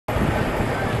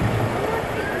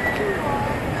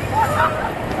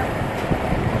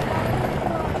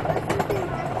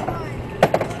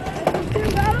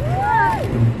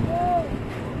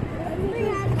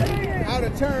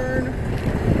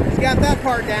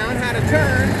part down, how to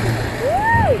turn.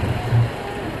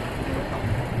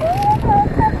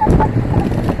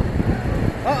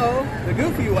 Uh-oh, the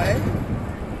goofy way.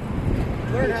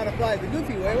 Learn how to fly the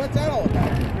goofy way. What's that all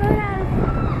about?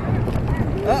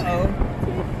 Uh-oh.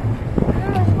 Learn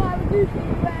how to fly the goofy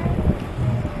way.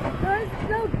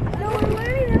 No, we're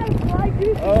learning how to fly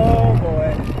goofy. Oh,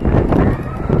 boy.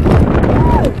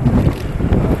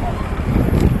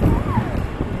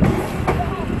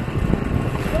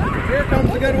 Here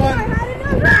comes a good one.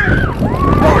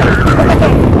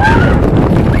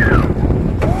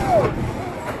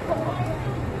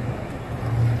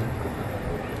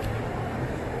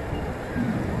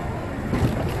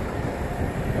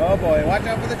 Oh boy, watch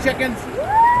out for the chickens.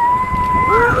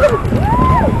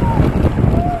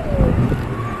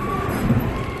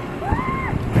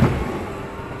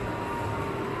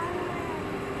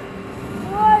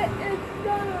 What? It's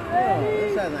done already? Oh,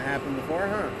 this hasn't happened before,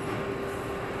 huh?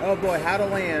 Oh boy, how to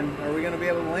land. Are we going to be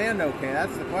able to land okay?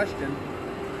 That's the question.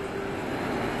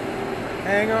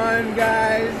 Hang on,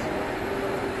 guys.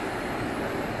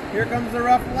 Here comes the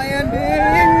rough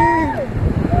landing.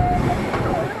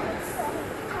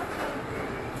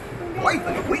 I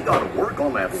think we got to work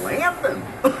on that landing.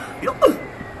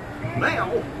 Now,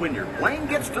 when your plane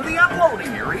gets to the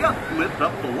unloading area, lift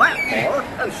up the lap bar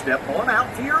and step on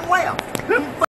out to your left.